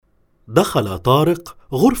دخل طارق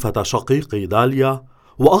غرفة شقيق داليا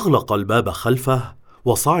وأغلق الباب خلفه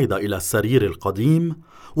وصعد إلى السرير القديم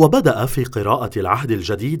وبدأ في قراءة العهد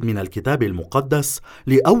الجديد من الكتاب المقدس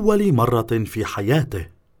لأول مرة في حياته.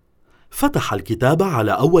 فتح الكتاب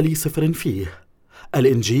على أول سفر فيه،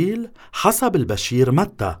 الإنجيل حسب البشير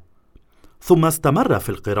متى، ثم استمر في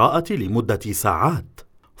القراءة لمدة ساعات،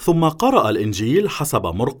 ثم قرأ الإنجيل حسب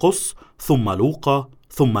مرقس، ثم لوقا،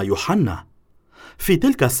 ثم يوحنا. في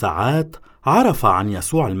تلك الساعات عرف عن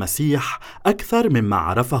يسوع المسيح أكثر مما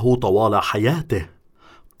عرفه طوال حياته.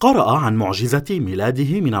 قرأ عن معجزة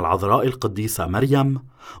ميلاده من العذراء القديسة مريم،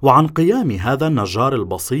 وعن قيام هذا النجار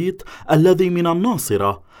البسيط الذي من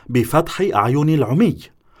الناصرة بفتح أعين العمي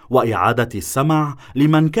وإعادة السمع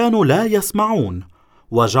لمن كانوا لا يسمعون،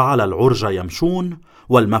 وجعل العرج يمشون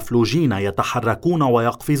والمفلوجين يتحركون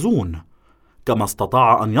ويقفزون، كما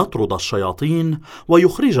استطاع أن يطرد الشياطين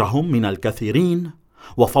ويخرجهم من الكثيرين،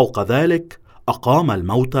 وفوق ذلك أقام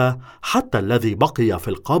الموتى حتى الذي بقي في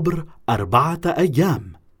القبر 4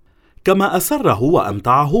 أيام. كما أسره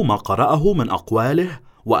وأمتعه ما قرأه من أقواله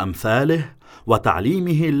وأمثاله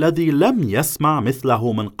وتعليمه الذي لم يسمع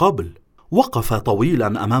مثله من قبل. وقف طويلا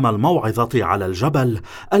أمام الموعظة على الجبل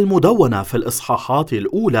المدونة في الإصحاحات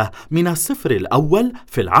الأولى من السفر الأول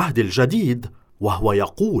في العهد الجديد، وهو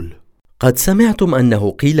يقول: قد سمعتم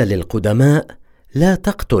أنه قيل للقدماء لا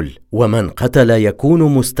تقتل، ومن قتل يكون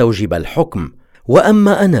مستوجب الحكم،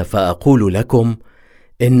 وأما أنا فأقول لكم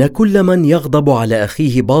إن كل من يغضب على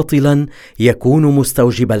أخيه باطلا يكون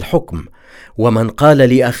مستوجب الحكم، ومن قال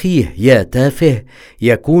لأخيه يا تافه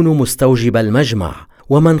يكون مستوجب المجمع،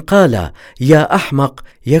 ومن قال يا أحمق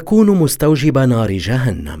يكون مستوجب نار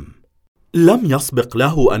جهنم. لم يسبق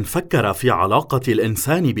له أن فكر في علاقة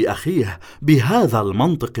الإنسان بأخيه بهذا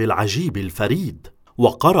المنطق العجيب الفريد.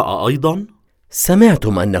 وقرأ أيضا: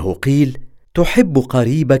 سمعتم أنه قيل تحب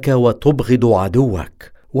قريبك وتبغض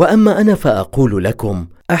عدوك، وأما أنا فأقول لكم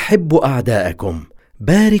أحبوا أعداءكم،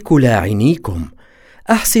 باركوا لاعنيكم،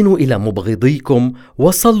 أحسنوا إلى مبغضيكم،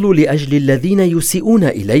 وصلوا لأجل الذين يسيئون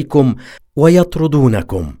إليكم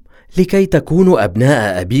ويطردونكم، لكي تكونوا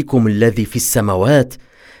أبناء أبيكم الذي في السماوات،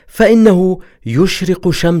 فإنه يشرق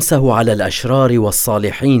شمسه على الأشرار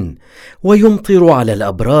والصالحين، ويمطر على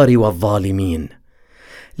الأبرار والظالمين.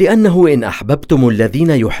 لأنه إن أحببتم الذين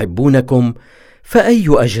يحبونكم فأي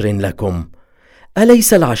أجر لكم؟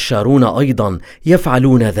 أليس العشارون أيضا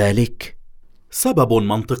يفعلون ذلك؟ سبب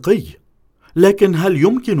منطقي، لكن هل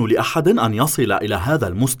يمكن لأحد أن يصل إلى هذا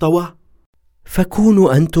المستوى؟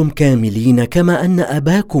 فكونوا أنتم كاملين كما أن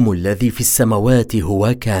أباكم الذي في السماوات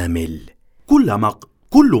هو كامل.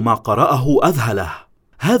 كل ما قرأه أذهله.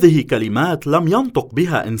 هذه كلمات لم ينطق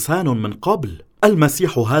بها إنسان من قبل.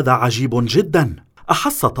 المسيح هذا عجيب جدا.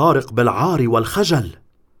 أحس طارق بالعار والخجل.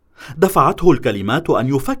 دفعته الكلمات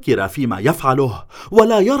أن يفكر فيما يفعله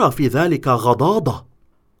ولا يرى في ذلك غضاضة.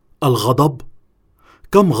 الغضب؟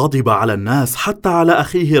 كم غضب على الناس، حتى على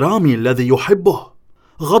أخيه رامي الذي يحبه.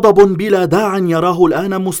 غضب بلا داع يراه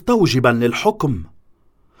الآن مستوجبا للحكم.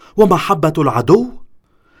 ومحبة العدو؟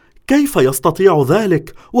 كيف يستطيع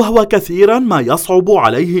ذلك وهو كثيرا ما يصعب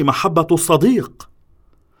عليه محبة الصديق؟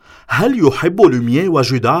 هل يحب لوميه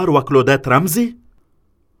وجدار وكلودات رمزي؟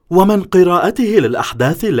 ومن قراءته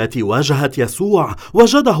للأحداث التي واجهت يسوع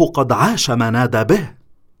وجده قد عاش ما نادى به.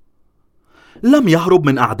 لم يهرب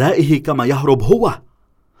من أعدائه كما يهرب هو.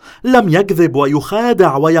 لم يكذب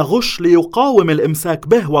ويخادع ويغش ليقاوم الإمساك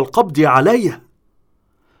به والقبض عليه.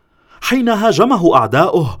 حين هاجمه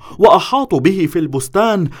أعداؤه وأحاطوا به في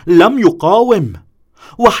البستان لم يقاوم.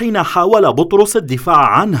 وحين حاول بطرس الدفاع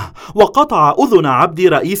عنه وقطع أذن عبد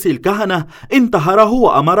رئيس الكهنة انتهره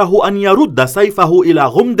وأمره أن يرد سيفه إلى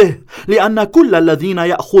غمده، لأن كل الذين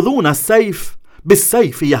يأخذون السيف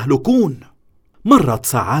بالسيف يهلكون. مرت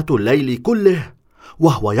ساعات الليل كله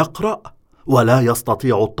وهو يقرأ ولا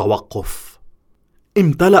يستطيع التوقف.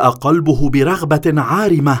 امتلأ قلبه برغبة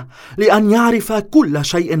عارمة لأن يعرف كل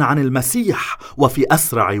شيء عن المسيح وفي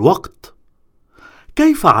أسرع وقت.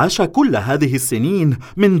 كيف عاش كل هذه السنين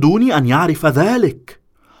من دون أن يعرف ذلك؟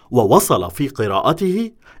 ووصل في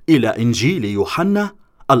قراءته إلى إنجيل يوحنا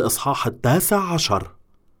الإصحاح 19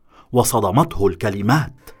 وصدمته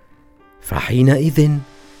الكلمات: فحينئذ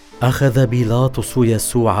أخذ بيلاطس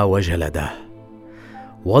يسوع وجلده،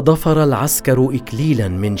 وضفر العسكر إكليلا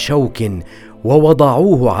من شوك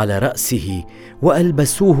ووضعوه على رأسه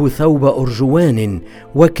وألبسوه ثوب أرجوان،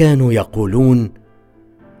 وكانوا يقولون: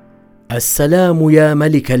 السلام يا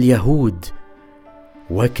ملك اليهود،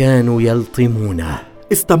 وكانوا يلطمونه.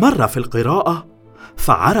 استمر في القراءة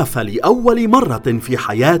فعرف لأول مرة في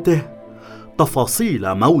حياته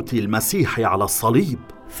تفاصيل موت المسيح على الصليب.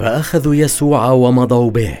 فأخذوا يسوع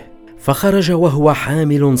ومضوا به، فخرج وهو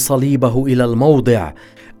حامل صليبه إلى الموضع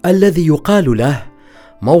الذي يقال له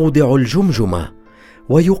موضع الجمجمة،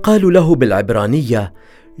 ويقال له بالعبرانية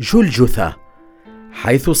جلجثة،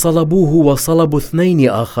 حيث صلبوه وصلبوا 2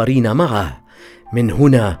 آخرين معه، من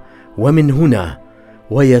هنا ومن هنا،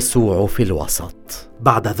 ويسوع في الوسط.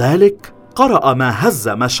 بعد ذلك قرأ ما هز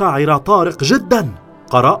مشاعر طارق جدا.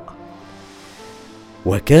 قرأ: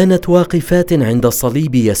 وكانت واقفات عند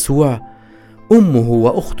صليب يسوع أمه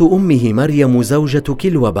وأخت أمه مريم زوجة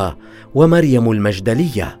كلوبة ومريم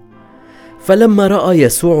المجدلية. فلما رأى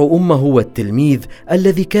يسوع أمه والتلميذ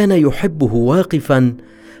الذي كان يحبه واقفا،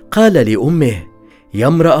 قال لأمه: يا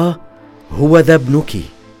امرأة، هو ذا ابنك.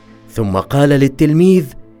 ثم قال للتلميذ: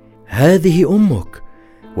 هذه أمك.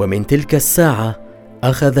 ومن تلك الساعة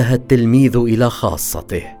أخذها التلميذ إلى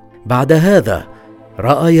خاصته. بعد هذا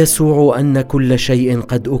رأى يسوع أن كل شيء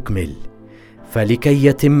قد أكمل، فلكي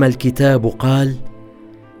يتم الكتاب قال: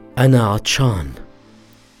 أنا عطشان.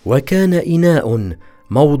 وكان إناء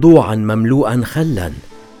موضوعا مملوءا خلا،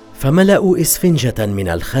 فملأوا إسفنجة من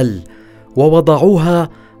الخل ووضعوها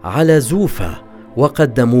على زوفة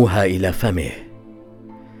وقدموها إلى فمه.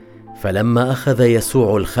 فلما أخذ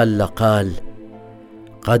يسوع الخل قال: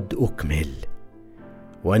 قد أكمل،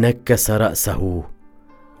 ونكس رأسه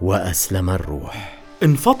وأسلم الروح.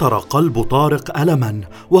 انفطر قلب طارق ألما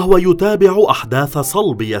وهو يتابع أحداث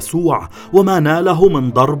صلب يسوع وما ناله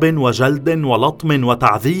من ضرب وجلد ولطم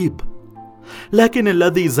وتعذيب. لكن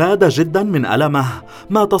الذي زاد جدا من ألمه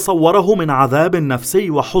ما تصوره من عذاب نفسي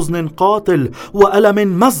وحزن قاتل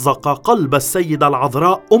وألم مزق قلب السيدة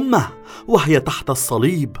العذراء أمه وهي تحت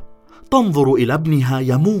الصليب تنظر إلى ابنها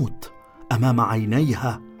يموت أمام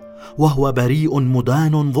عينيها، وهو بريء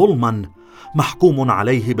مدان ظلما محكوم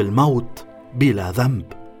عليه بالموت بلا ذنب.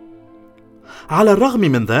 على الرغم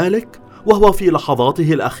من ذلك، وهو في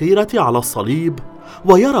لحظاته الأخيرة على الصليب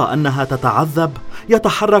ويرى أنها تتعذب،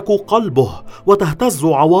 يتحرك قلبه وتهتز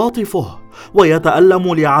عواطفه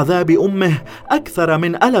ويتألم لعذاب أمه أكثر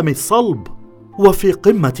من ألم الصلب. وفي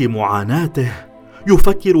قمة معاناته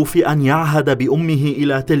يفكر في أن يعهد بأمه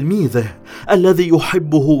إلى تلميذه الذي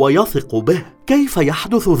يحبه ويثق به. كيف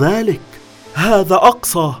يحدث ذلك؟ هذا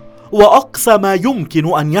أقصى وأقصى ما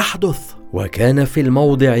يمكن أن يحدث. وكان في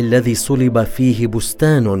الموضع الذي صلب فيه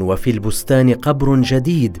بستان، وفي البستان قبر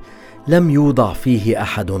جديد لم يوضع فيه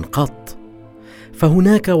أحد قط،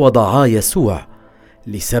 فهناك وضعا يسوع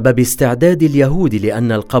لسبب استعداد اليهود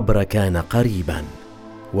لأن القبر كان قريبا.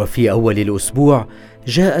 وفي أول الأسبوع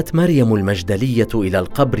جاءت مريم المجدلية إلى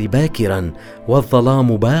القبر باكرا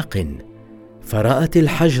والظلام باق، فرأت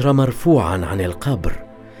الحجر مرفوعا عن القبر،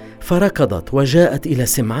 فركضت وجاءت إلى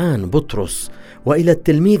سمعان بطرس وإلى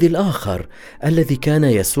التلميذ الآخر الذي كان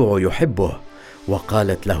يسوع يحبه،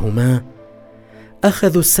 وقالت لهما: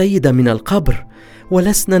 أخذوا السيد من القبر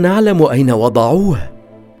ولسنا نعلم أين وضعوه.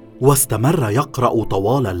 واستمر يقرأ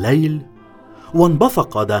طوال الليل،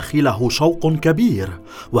 وانبثق داخله شوق كبير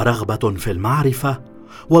ورغبة في المعرفة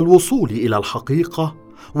والوصول إلى الحقيقة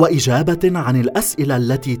وإجابة عن الأسئلة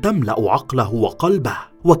التي تملأ عقله وقلبه.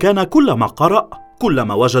 وكان كلما قرأ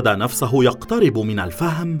كلما وجد نفسه يقترب من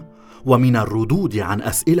الفهم ومن الردود عن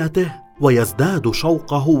أسئلته، ويزداد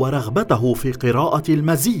شوقه ورغبته في قراءة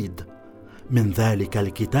المزيد من ذلك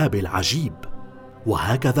الكتاب العجيب.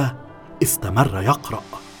 وهكذا استمر يقرأ.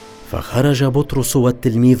 فخرج بطرس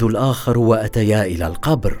والتلميذ الآخر وأتيا إلى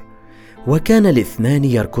القبر، وكان الاثنان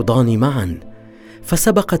يركضان معا.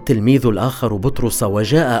 فسبق التلميذ الآخر بطرس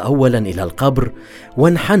وجاء أولا إلى القبر،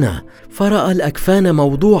 وانحنى فرأى الأكفان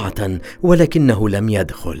موضوعة ولكنه لم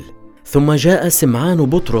يدخل. ثم جاء سمعان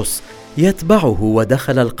بطرس يتبعه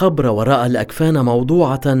ودخل القبر ورأى الأكفان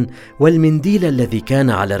موضوعة، والمنديل الذي كان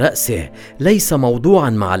على رأسه ليس موضوعا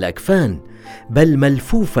مع الأكفان بل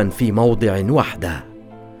ملفوفا في موضع وحده.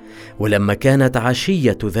 ولما كانت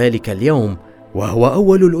عشية ذلك اليوم وهو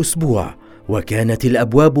أول الأسبوع، وكانت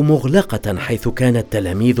الأبواب مغلقة حيث كان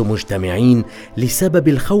التلاميذ مجتمعين لسبب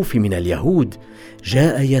الخوف من اليهود،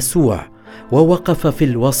 جاء يسوع ووقف في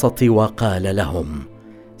الوسط وقال لهم: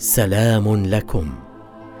 سلام لكم.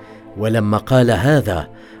 ولما قال هذا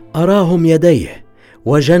أراهم يديه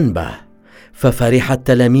وجنبه، ففرح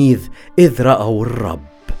التلاميذ إذ رأوا الرب.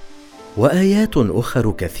 وآيات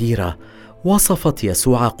أخر كثيرة وصفت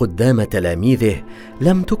يسوع قدام تلاميذه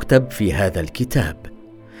لم تكتب في هذا الكتاب،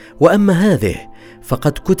 وأما هذه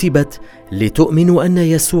فقد كتبت لتؤمنوا أن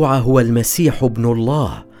يسوع هو المسيح ابن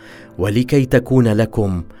الله، ولكي تكون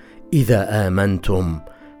لكم إذا آمنتم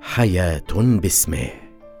حياة باسمه.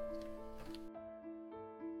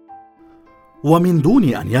 ومن دون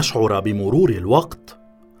أن يشعر بمرور الوقت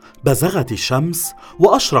بزغت الشمس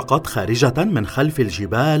وأشرقت خارجة من خلف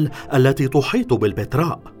الجبال التي تحيط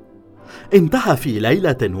بالبتراء، انتهى في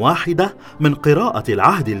ليلة واحدة من قراءة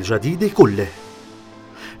العهد الجديد كله.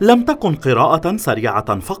 لم تكن قراءة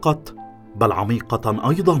سريعة فقط، بل عميقة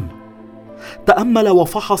أيضا. تأمل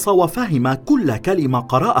وفحص وفهم كل كلمة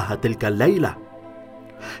قرأها تلك الليلة.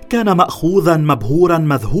 كان مأخوذا مبهورا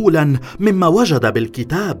مذهولا مما وجد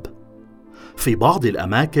بالكتاب. في بعض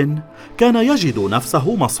الأماكن كان يجد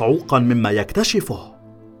نفسه مصعوقا مما يكتشفه.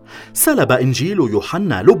 سلب إنجيل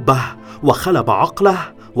يوحنا لبه وخلب عقله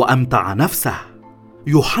وأمتع نفسه.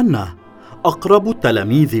 يوحنا أقرب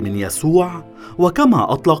التلاميذ من يسوع،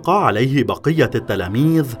 وكما أطلق عليه بقية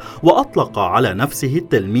التلاميذ وأطلق على نفسه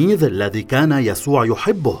التلميذ الذي كان يسوع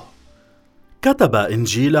يحبه. كتب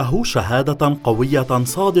إنجيله شهادة قوية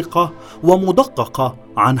صادقة ومدققة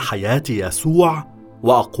عن حياة يسوع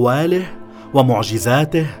وأقواله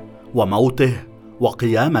ومعجزاته وموته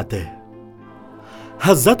وقيامته.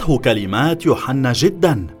 هزته كلمات يوحنا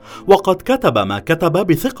جدا، وقد كتب ما كتب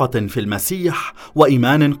بثقة في المسيح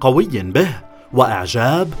وإيمان قوي به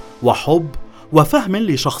وإعجاب وحب وفهم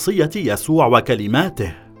لشخصية يسوع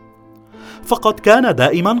وكلماته، فقد كان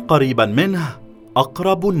دائما قريبا منه،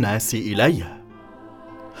 أقرب الناس إليه.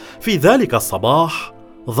 في ذلك الصباح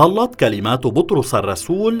ظلت كلمات بطرس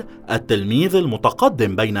الرسول التلميذ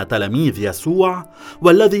المتقدم بين تلاميذ يسوع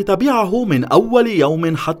والذي تبعه من أول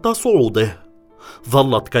يوم حتى صعوده،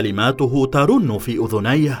 ظلت كلماته ترن في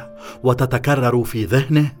أذنيه وتتكرر في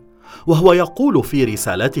ذهنه، وهو يقول في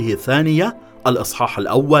رسالته الثانية الإصحاح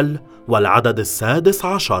 1 والعدد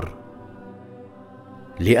 16: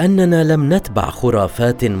 لأننا لم نتبع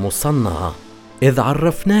خرافات مصنعة، إذ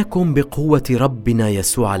عرفناكم بقوة ربنا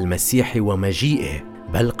يسوع المسيح ومجيئه،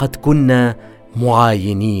 بل قد كنا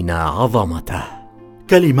معاينين عظمته.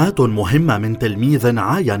 كلمات مهمة من تلميذ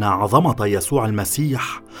عاين عظمة يسوع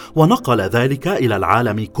المسيح ونقل ذلك إلى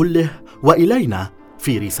العالم كله وإلينا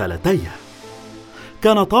في رسالتيه.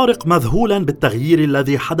 كان طارق مذهولا بالتغيير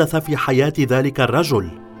الذي حدث في حياة ذلك الرجل.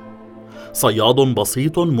 صياد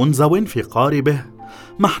بسيط منزو في قاربه،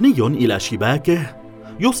 محني إلى شباكه،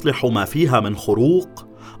 يصلح ما فيها من خروق،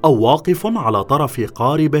 أو واقف على طرف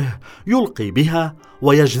قاربه يلقي بها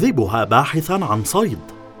ويجذبها باحثا عن صيد.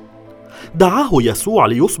 دعاه يسوع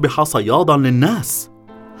ليصبح صيادا للناس.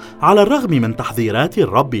 على الرغم من تحذيرات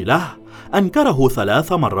الرب له، أنكره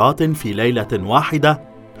 3 مرات في ليلة واحدة،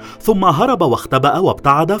 ثم هرب واختبأ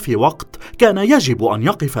وابتعد في وقت كان يجب أن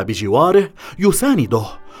يقف بجواره يسانده،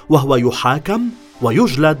 وهو يحاكم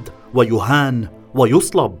ويجلد ويهان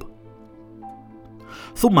ويصلب.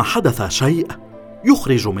 ثم حدث شيء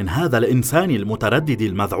يخرج من هذا الإنسان المتردد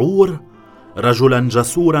المذعور رجلا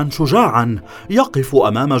جسورا شجاعا يقف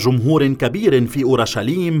أمام جمهور كبير في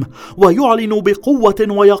أورشليم ويعلن بقوة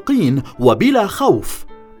ويقين وبلا خوف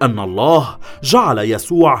أن الله جعل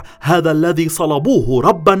يسوع هذا الذي صلبوه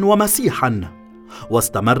ربا ومسيحا،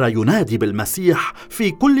 واستمر ينادي بالمسيح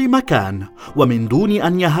في كل مكان ومن دون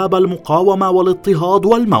أن يهاب المقاومة والاضطهاد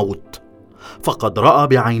والموت، فقد رأى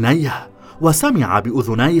بعينيه وسمع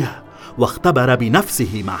بأذنيه واختبر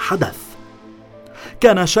بنفسه ما حدث.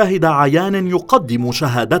 كان شاهد عيان يقدم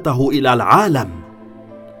شهادته إلى العالم،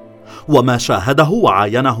 وما شاهده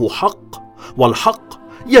وعاينه حق، والحق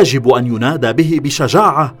يجب أن ينادى به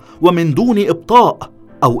بشجاعة ومن دون إبطاء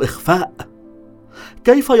أو إخفاء.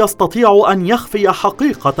 كيف يستطيع أن يخفي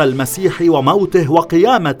حقيقة المسيح وموته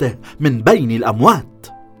وقيامته من بين الأموات؟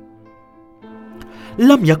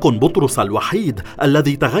 لم يكن بطرس الوحيد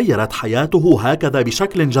الذي تغيرت حياته هكذا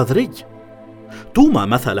بشكل جذري. توما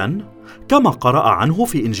مثلا، كما قرأ عنه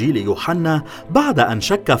في إنجيل يوحنا بعد أن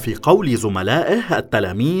شك في قول زملائه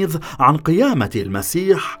التلاميذ عن قيامة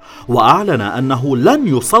المسيح، وأعلن أنه لن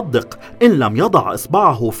يصدق إن لم يضع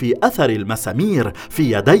إصبعه في أثر المسامير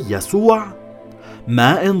في يدي يسوع،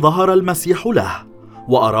 ما إن ظهر المسيح له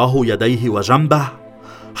وأراه يديه وجنبه،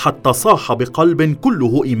 حتى صاح بقلب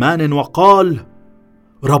كله إيمان وقال: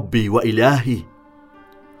 ربي وإلهي.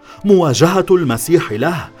 مواجهة المسيح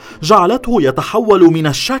له جعلته يتحول من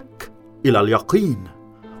الشك إلى اليقين،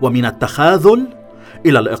 ومن التخاذل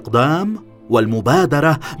إلى الإقدام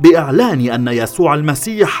والمبادرة بإعلان أن يسوع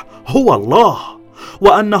المسيح هو الله،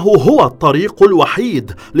 وأنه هو الطريق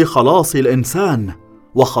الوحيد لخلاص الإنسان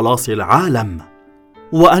وخلاص العالم،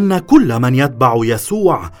 وأن كل من يتبع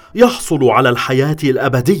يسوع يحصل على الحياة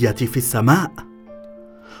الأبدية في السماء.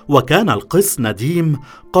 وكان القس نديم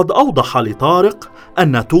قد أوضح لطارق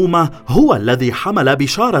أن توما هو الذي حمل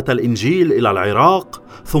بشارة الإنجيل إلى العراق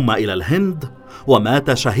ثم إلى الهند،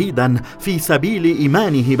 ومات شهيدا في سبيل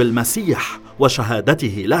إيمانه بالمسيح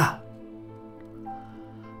وشهادته له.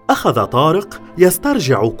 أخذ طارق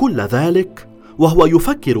يسترجع كل ذلك وهو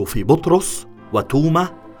يفكر في بطرس وتوما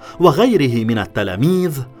وغيره من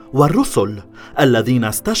التلاميذ والرسل الذين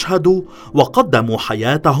استشهدوا وقدموا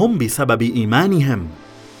حياتهم بسبب إيمانهم.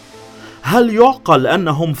 هل يعقل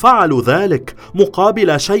أنهم فعلوا ذلك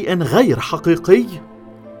مقابل شيء غير حقيقي؟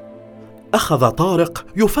 أخذ طارق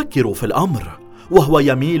يفكر في الأمر، وهو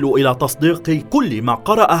يميل إلى تصديق كل ما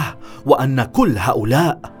قرأه، وأن كل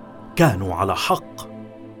هؤلاء كانوا على حق.